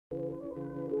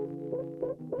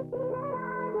You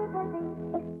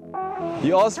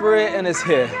asked for it and it's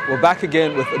here. We're back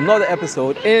again with another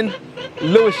episode in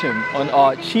Lewisham on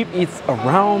our Cheap Eats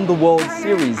Around the World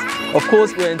series. Of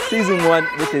course, we're in season 1,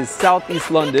 which is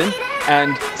Southeast London,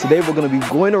 and today we're going to be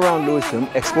going around Lewisham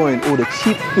exploring all the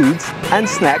cheap foods and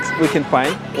snacks we can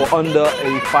find for under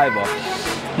a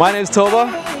 £5. My name's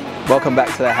Toba. Welcome back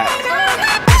to the hack.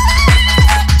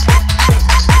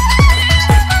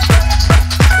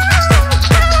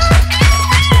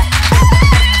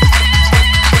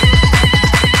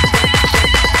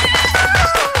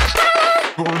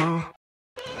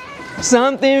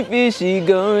 Something fishy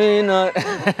going on.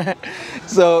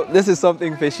 So this is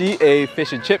Something Fishy, a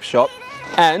fish and chip shop,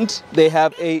 and they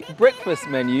have a breakfast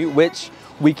menu which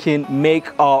we can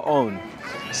make our own.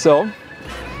 So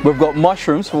we've got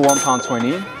mushrooms for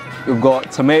 £1.20, we've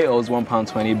got tomatoes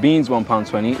 £1.20, beans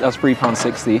 £1.20, that's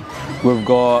 £3.60. We've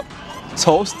got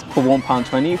toast for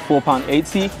 £1.20,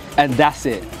 £4.80, and that's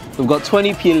it. We've got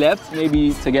 20p left,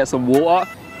 maybe to get some water,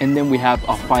 and then we have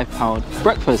our £5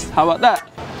 breakfast. How about that?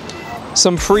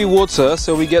 Some free water,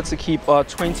 so we get to keep our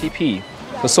 20p.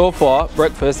 So far,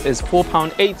 breakfast is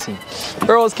 £4.80.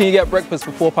 Where else can you get breakfast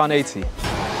for £4.80?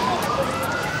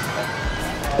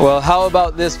 Well, how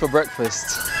about this for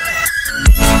breakfast?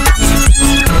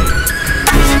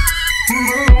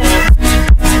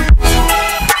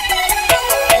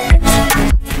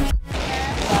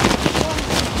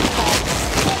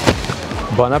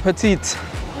 Bon appetit.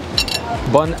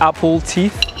 Bon apple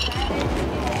teeth.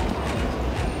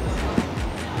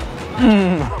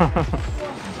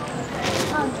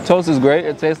 Toast is great,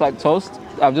 it tastes like toast.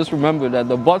 I've just remembered that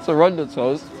the butter on the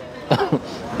toast,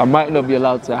 I might not be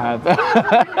allowed to have.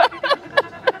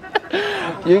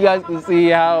 You guys can see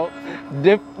how,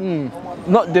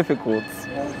 not difficult,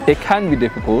 it can be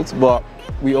difficult, but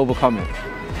we overcome it.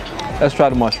 Let's try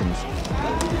the mushrooms.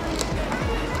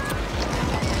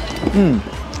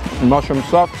 Mushroom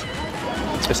soft,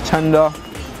 it's tender,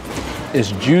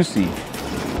 it's juicy.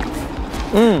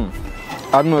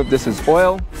 I don't know if this is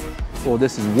oil or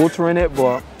this is water in it,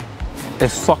 but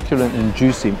it's succulent and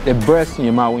juicy. It bursts in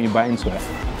your mouth when you bite into it.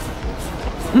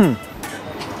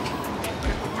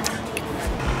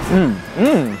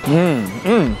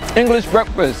 English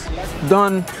breakfast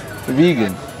done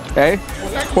vegan. Eh?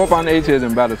 £4.80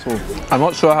 isn't bad at all. I'm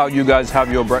not sure how you guys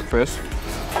have your breakfast.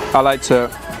 I like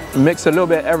to mix a little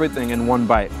bit of everything in one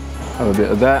bite. Have a bit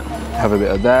of that, have a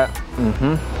bit of that.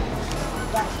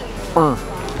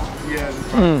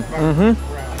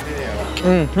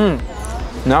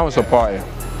 Now it's a party.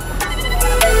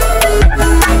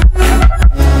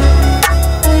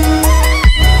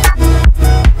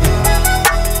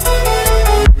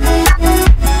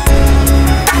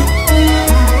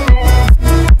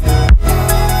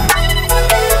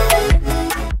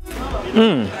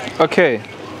 Okay,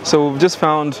 so we've just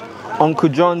found Uncle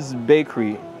John's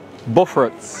Bakery,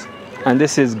 Buffets, and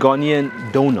this is Ghanaian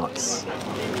donuts.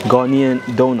 Ghanaian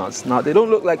donuts. Now they don't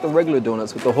look like the regular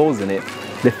donuts with the holes in it.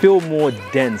 They feel more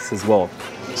dense as well.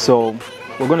 So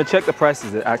we're going to check the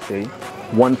prices. Actually,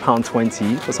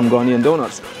 £1.20 for some Ghanaian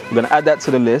donuts. We're going to add that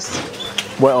to the list.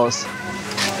 What else?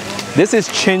 This is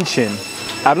chin chin.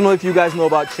 I don't know if you guys know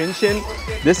about chin chin.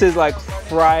 This is like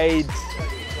fried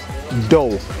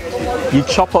dough. You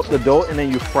chop up the dough and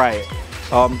then you fry it.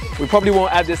 We probably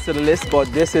won't add this to the list,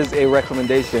 but this is a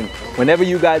recommendation. Whenever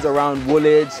you guys are around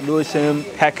Woolwich, Lewisham,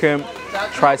 Peckham,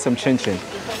 try some chin chin.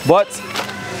 But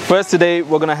first today,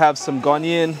 we're gonna have some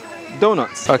Ghanaian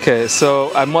donuts. Okay, so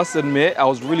I must admit, I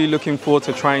was really looking forward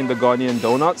to trying the Ghanaian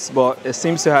donuts, but it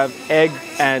seems to have egg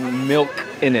and milk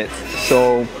in it.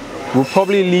 So we'll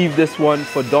probably leave this one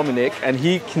for Dominic, and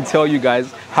he can tell you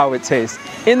guys how it tastes.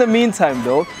 In the meantime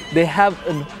though, they have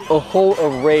a whole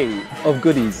array of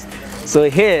goodies. So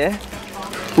here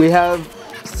we have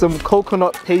some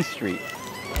coconut pastry.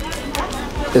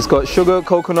 It's got sugar,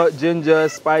 coconut, ginger,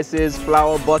 spices,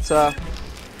 flour, butter.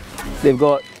 They've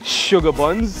got sugar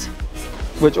buns,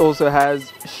 which also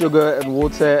has sugar and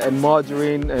water and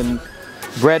margarine and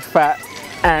bread fat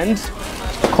and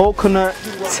coconut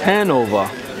turnover.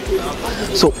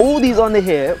 So all these under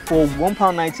here for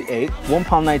 £1.98,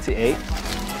 £1.98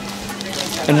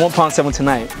 and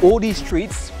 £1.79. All these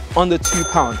treats under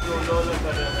 £2.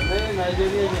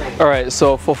 All right,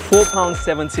 so for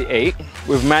 £4.78,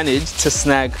 we've managed to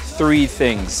snag 3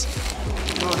 things.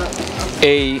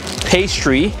 A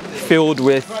pastry filled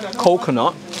with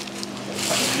coconut,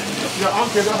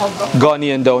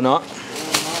 Ghanaian donut,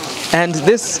 and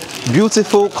this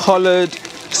beautiful colored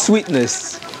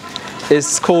sweetness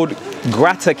is called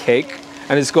grata cake,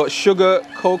 and it's got sugar,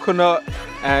 coconut,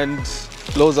 and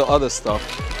loads of other stuff.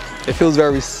 It feels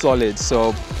very solid,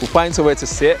 so we'll find somewhere to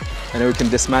sit and then we can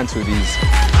dismantle these.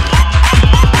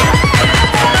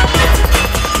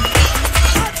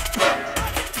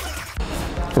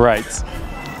 Right,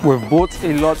 we've bought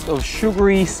a lot of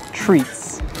sugary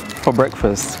treats for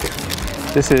breakfast.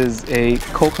 This is a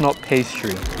coconut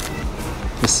pastry.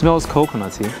 It smells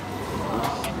coconutty.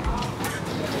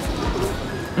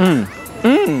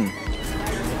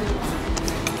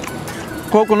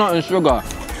 Coconut and sugar.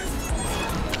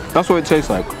 That's what it tastes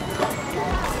like.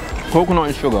 Coconut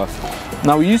and sugar.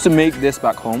 Now we used to make this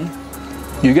back home.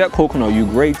 You get coconut, you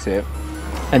grate it,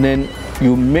 and then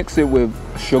you mix it with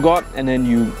sugar, and then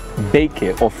you bake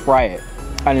it or fry it.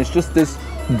 And it's just this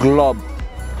glob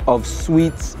of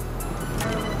sweet.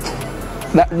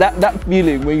 That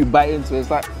feeling when you bite into it,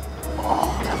 it's like, oh,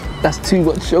 that's too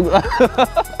much sugar.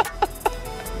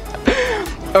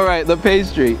 All right, the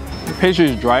pastry. The pastry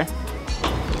is dry.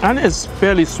 And it's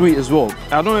fairly sweet as well.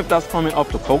 I don't know if that's coming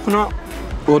off the coconut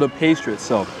or the pastry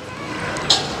itself.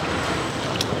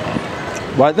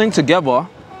 But I think together,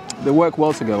 they work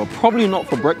well together. Probably not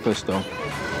for breakfast though.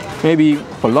 Maybe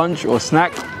for lunch or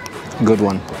snack, good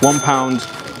one.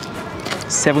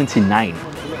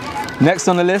 £1.79. Next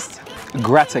on the list,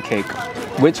 gratter cake,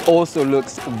 which also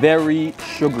looks very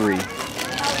sugary.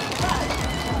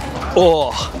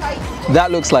 Oh,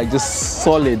 that looks like just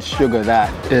solid sugar.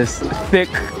 That is thick,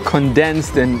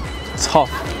 condensed, and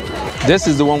tough. This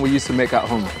is the one we used to make at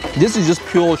home. This is just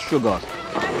pure sugar.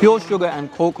 Pure sugar and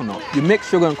coconut. You mix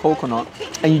sugar and coconut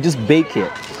and you just bake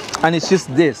it. And it's just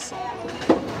this.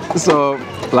 So,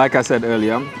 like I said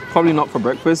earlier, probably not for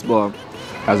breakfast, but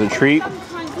as a treat,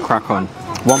 crack on.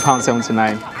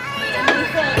 £1.79.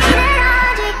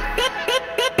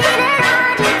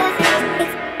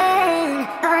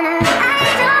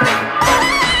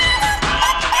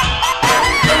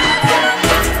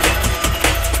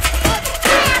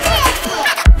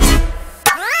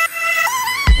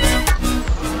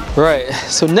 Right,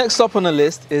 so next up on the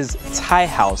list is Thai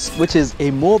House, which is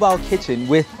a mobile kitchen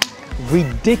with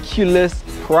ridiculous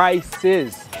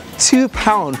prices.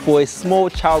 £2 for a small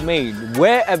chow mein.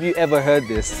 Where have you ever heard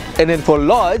this? And then for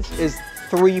large is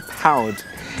 £3.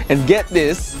 And get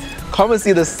this, come and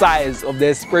see the size of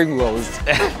their spring rolls.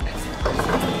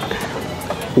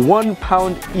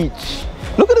 £1 each.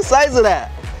 Look at the size of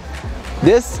that.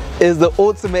 This is the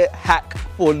ultimate hack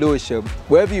for Lewisham.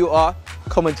 Wherever you are,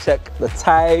 come and check the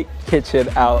Thai kitchen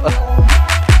out.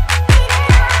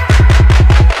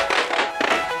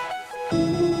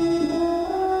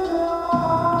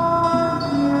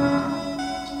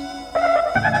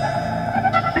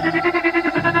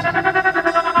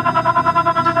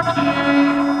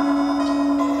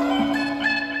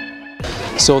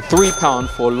 So £3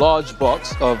 for a large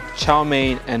box of chow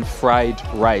mein and fried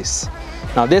rice.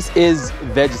 Now this is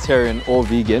vegetarian or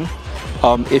vegan.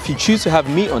 If you choose to have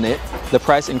meat on it, the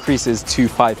price increases to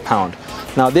 £5.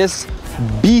 Now this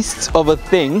beast of a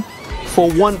thing for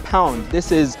 £1.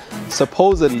 This is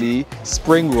supposedly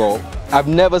spring roll. I've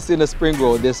never seen a spring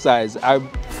roll this size. I'm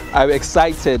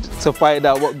excited to find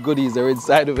out what goodies are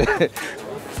inside of it.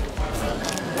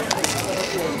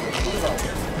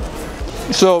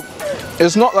 So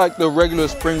it's not like the regular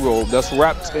spring roll that's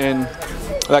wrapped in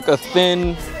like a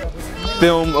thin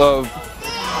film of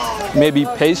maybe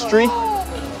pastry.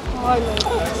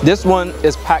 This one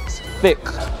is packed thick.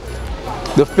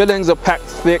 The fillings are packed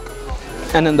thick,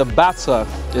 and then the batter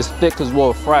is thick as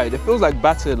well, fried. It feels like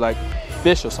battered like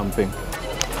fish or something.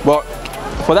 But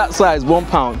for that size,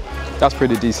 £1, that's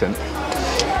pretty decent.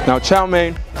 Now chow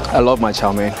mein, I love my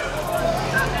chow mein.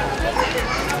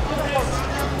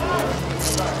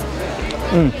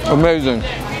 Amazing.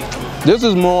 This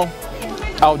is more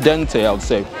al dente, I would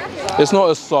say. It's not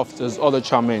as soft as other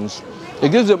chow meins. It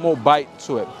gives it more bite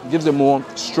to it. It gives it more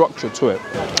structure to it.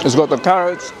 It's got the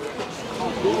carrots,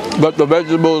 but the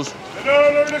vegetables,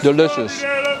 delicious.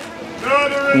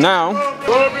 Now,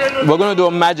 we're gonna do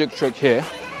a magic trick here.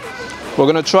 We're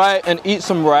gonna try and eat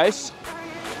some rice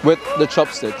with the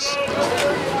chopsticks.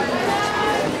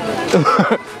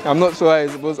 I'm not sure how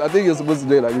it's supposed to, I think you're supposed to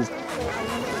do it like this.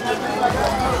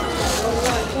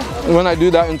 When I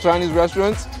do that in Chinese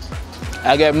restaurants,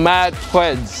 I get mad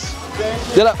queds.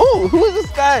 They're like, oh, who is this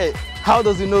guy? How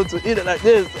does he know to eat it like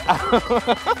this?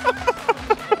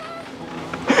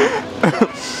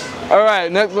 All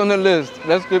right, next on the list.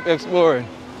 Let's keep exploring.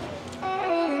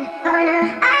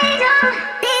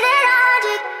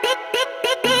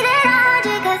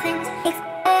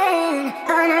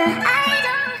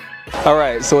 All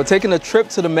right, so we're taking a trip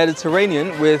to the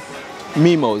Mediterranean with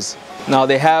Mimos. Now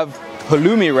they have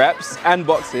halloumi wraps and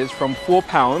boxes from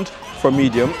 £4 for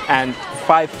medium and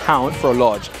 £5 for a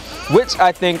large. which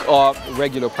I think are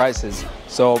regular prices.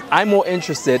 So I'm more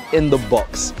interested in the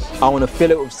box. I want to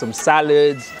fill it with some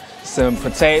salads, some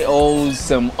potatoes,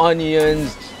 some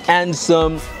onions, and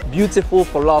some beautiful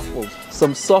falafel,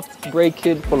 some soft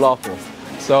breaking falafel.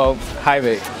 So, hi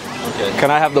mate. Okay.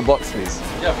 Can I have the box, please?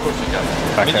 Yeah, of course you can.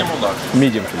 Okay. Medium or large?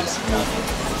 Medium, please.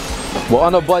 We're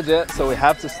on a budget, so we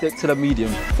have to stick to the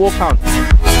medium. £4.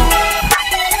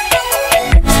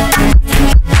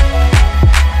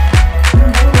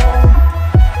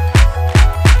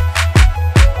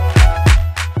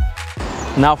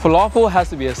 Now, falafel has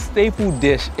to be a staple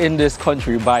dish in this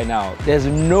country by now. There's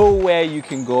nowhere you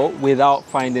can go without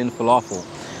finding falafel.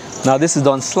 Now, this is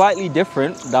done slightly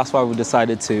different. That's why we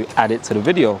decided to add it to the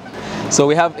video. So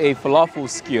we have a falafel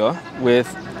skewer with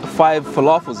 5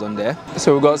 falafels on there.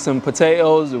 So we've got some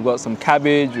potatoes, we've got some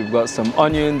cabbage, we've got some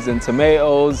onions and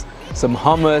tomatoes, some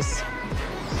hummus,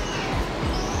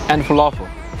 and falafel.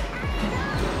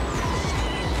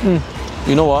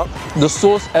 You know what? The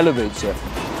sauce elevates it.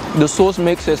 The sauce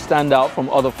makes it stand out from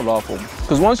other falafel.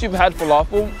 Because once you've had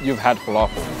falafel, you've had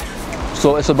falafel.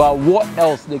 So it's about what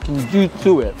else they can do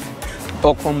to it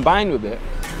or combine with it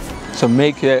to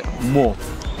make it more.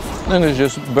 I think it's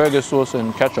just burger sauce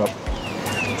and ketchup.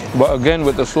 But again,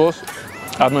 with the sauce,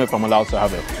 I don't know if I'm allowed to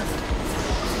have it.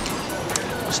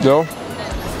 Still,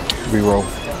 we roll.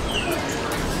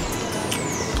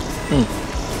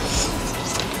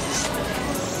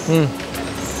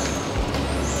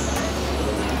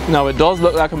 Now it does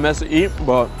look like a mess to eat,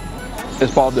 but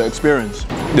it's part of the experience.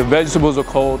 The vegetables are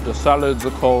cold, the salads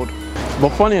are cold, but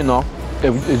funny enough,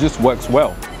 it just works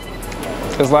well.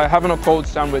 It's like having a cold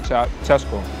sandwich at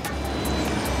Tesco.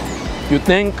 You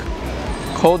think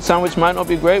cold sandwich might not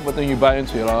be great, but then you bite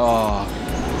into it, you're like, oh.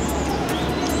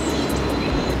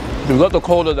 You've got the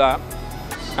cold of that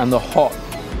and the hot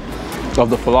of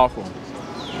the falafel.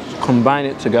 Combine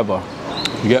it together,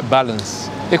 you get balance,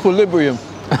 equilibrium.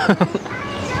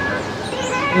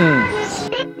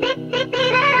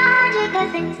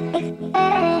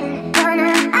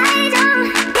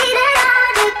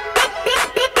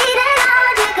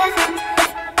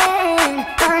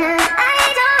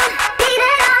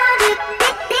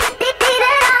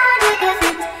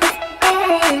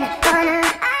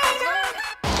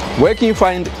 Where can you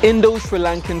find Indo-Sri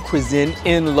Lankan cuisine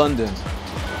in London?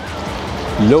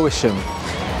 Lewisham.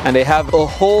 And they have a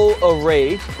whole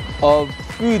array of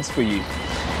foods for you.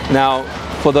 Now,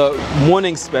 for the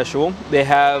morning special, they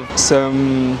have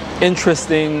some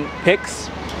interesting picks,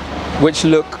 which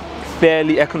look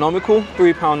fairly economical.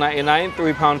 £3.99,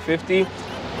 £3.50,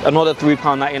 another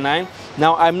 £3.99.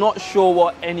 Now, I'm not sure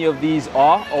what any of these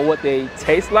are or what they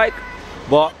taste like,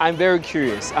 but I'm very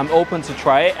curious. I'm open to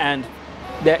try it, and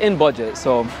they're in budget,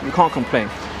 so you can't complain.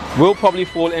 We'll probably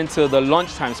fall into the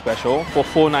lunchtime special for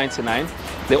 £4.99.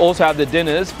 They also have the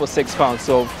dinners for £6,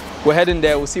 so we're heading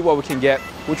there. We'll see what we can get.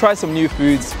 We'll try some new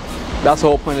foods. That's the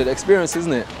whole point of the experience,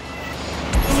 isn't it?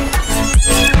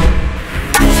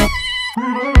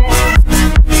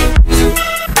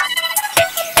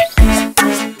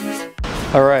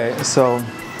 All right, so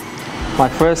my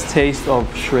first taste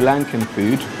of Sri Lankan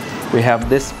food, we have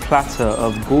this platter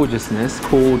of gorgeousness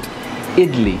called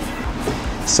idli.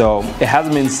 So it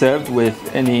hasn't been served with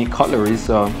any cutlery,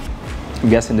 so I'm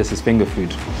guessing this is finger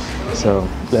food. So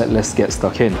let's get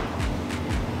stuck in.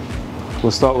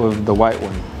 We'll start with the white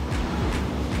one,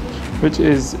 which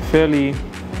is fairly,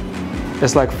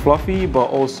 it's like fluffy but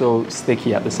also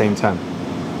sticky at the same time.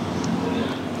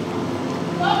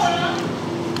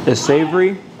 It's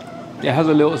savory, it has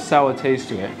a little sour taste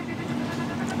to it.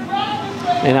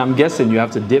 And I'm guessing you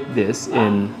have to dip this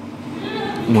in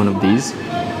one of these.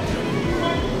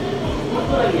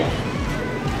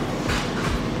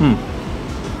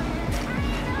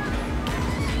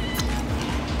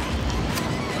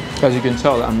 As you can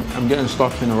tell, I'm getting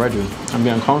stuck in already. I'm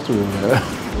getting comfortable with it.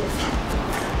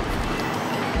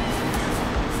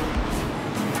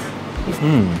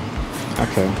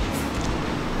 Okay.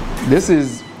 This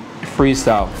is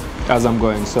freestyle as I'm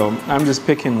going, so I'm just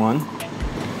picking one,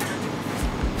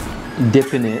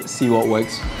 dipping it, see what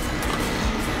works.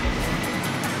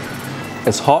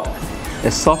 It's hot,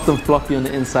 it's soft and fluffy on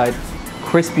the inside,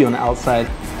 crispy on the outside.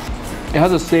 It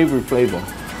has a savory flavor.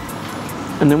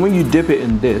 And then when you dip it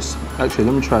in this, actually,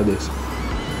 let me try this.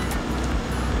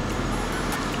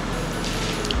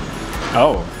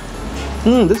 Oh.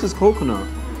 This is coconut.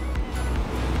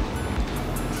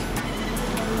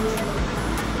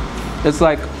 It's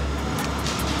like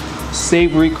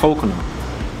savory coconut.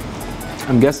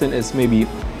 I'm guessing it's maybe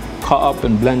cut up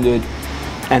and blended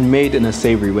and made in a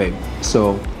savory way.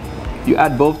 So you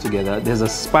add both together, there's a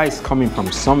spice coming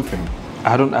from something.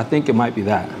 I think it might be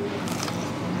that.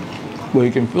 But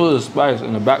you can feel the spice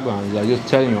in the background. It's like just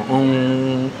telling you,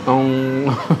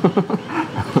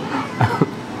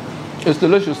 It's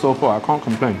delicious so far, I can't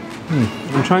complain.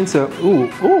 I'm trying to, ooh,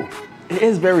 it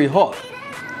is very hot.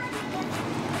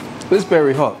 It's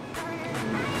very hot.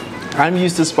 I'm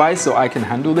used to spice, so I can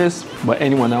handle this, but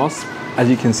anyone else, as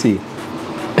you can see,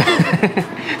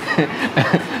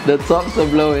 the tops are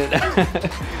blowing.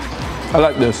 I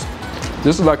like this.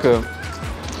 This is like a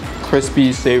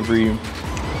crispy, savory,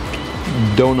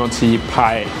 donutty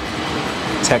pie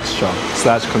texture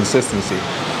 / consistency.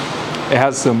 It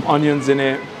has some onions in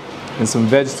it and some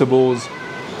vegetables,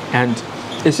 and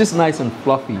it's just nice and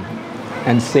fluffy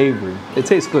and savory. It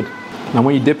tastes good. Now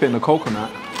when you dip it in the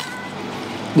coconut,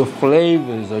 the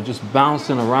flavors are just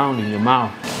bouncing around in your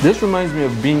mouth. This reminds me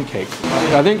of bean cake.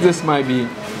 I think this might be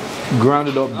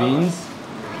grounded up beans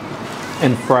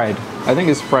and fried. I think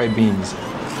it's fried beans.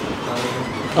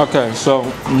 Okay, so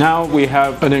now we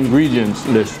have an ingredients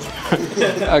list.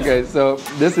 Okay, so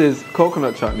this is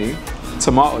coconut chutney,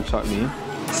 tomato chutney,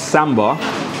 samba,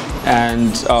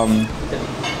 and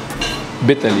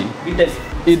bitterly.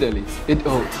 Italy.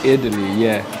 Italy,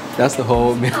 yeah. That's the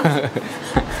whole meal.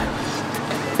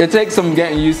 It takes some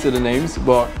getting used to the names,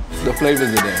 but the flavors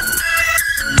are there.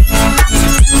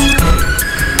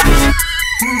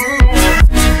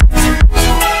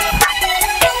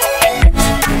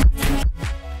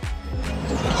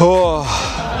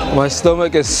 Oh, my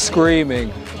stomach is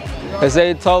screaming. I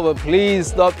say, Toba, please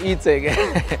stop eating.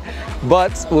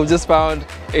 But we've just found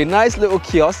a nice little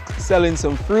kiosk selling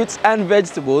some fruits and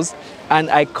vegetables, and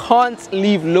I can't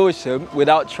leave Lewisham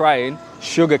without trying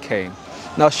sugarcane.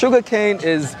 Now, sugarcane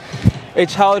is a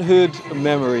childhood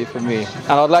memory for me,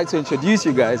 and I'd like to introduce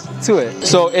you guys to it.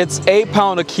 So it's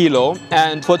 £8 a kilo,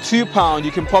 and for £2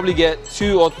 you can probably get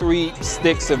 2 or 3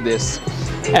 sticks of this.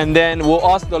 And then we'll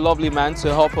ask the lovely man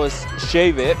to help us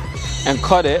shave it and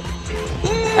cut it,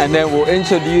 and then we'll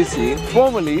introduce you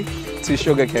formally to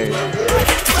sugarcane.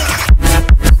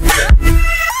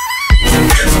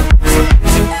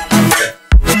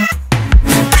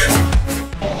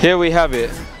 Here we have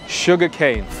it,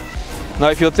 sugarcane. Now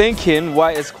if you're thinking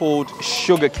why it's called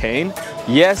sugarcane,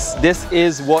 yes, this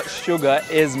is what sugar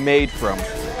is made from.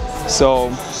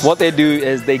 So what they do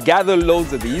is they gather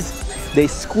loads of these, they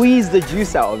squeeze the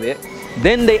juice out of it,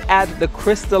 then they add the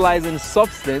crystallizing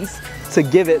substance to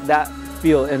give it that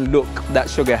feel and look that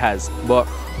sugar has. But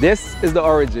this is the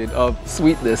origin of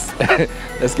sweetness.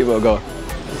 Let's give it a go.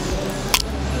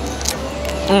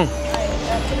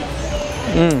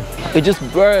 It just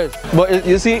bursts. But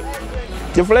you see,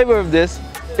 the flavor of this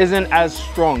isn't as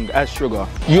strong as sugar.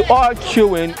 You are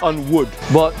chewing on wood,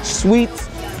 but sweet,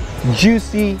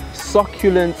 juicy,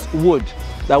 succulent wood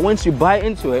that once you bite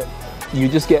into it, you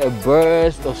just get a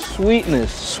burst of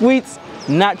sweetness, sweet,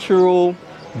 natural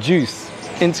juice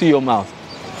into your mouth.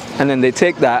 And then they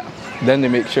take that, then they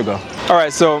make sugar. All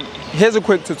right, so here's a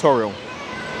quick tutorial.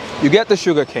 You get the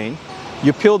sugar cane,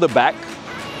 you peel the back,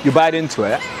 you bite into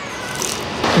it,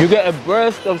 you get a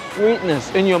burst of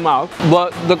sweetness in your mouth,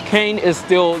 but the cane is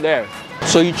still there.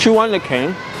 So you chew on the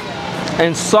cane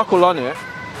and suckle on it,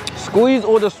 squeeze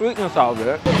all the sweetness out of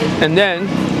it, and then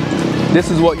this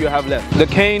is what you have left. The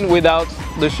cane without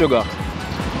the sugar.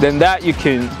 Then that you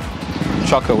can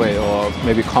chuck away or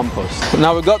maybe compost.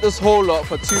 Now we got this whole lot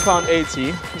for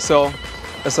 £2.80, so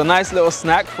it's a nice little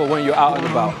snack for when you're out and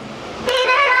about.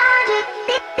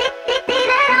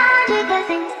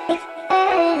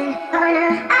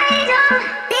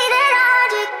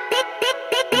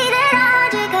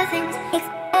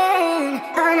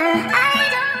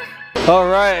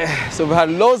 Alright, so we've had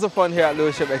loads of fun here at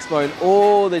Lewisham exploring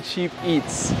all the cheap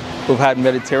eats. We've had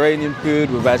Mediterranean food,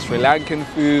 we've had Sri Lankan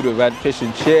food, we've had fish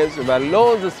and chips, we've had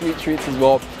loads of sweet treats as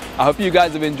well. I hope you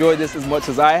guys have enjoyed this as much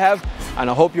as I have, and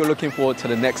I hope you're looking forward to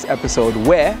the next episode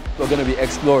where we're going to be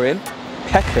exploring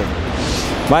Peckham.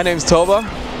 My name's Toba,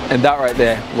 and that right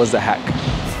there was the hack.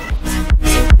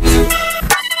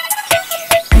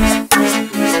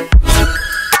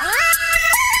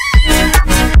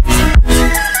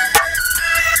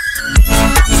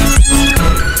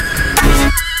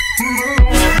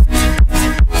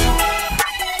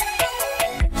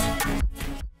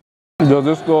 Does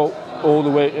this go all the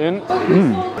way in?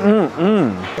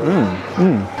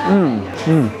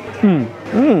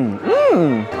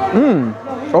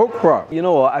 Oh crap. You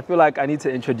know what? I feel like I need to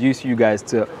introduce you guys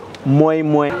to moi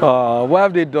moi. Why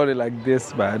have they done it like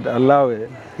this, man? Allow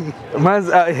it. Man's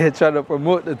out here trying to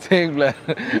promote the thing, like.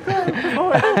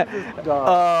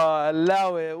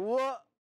 Allow it. What?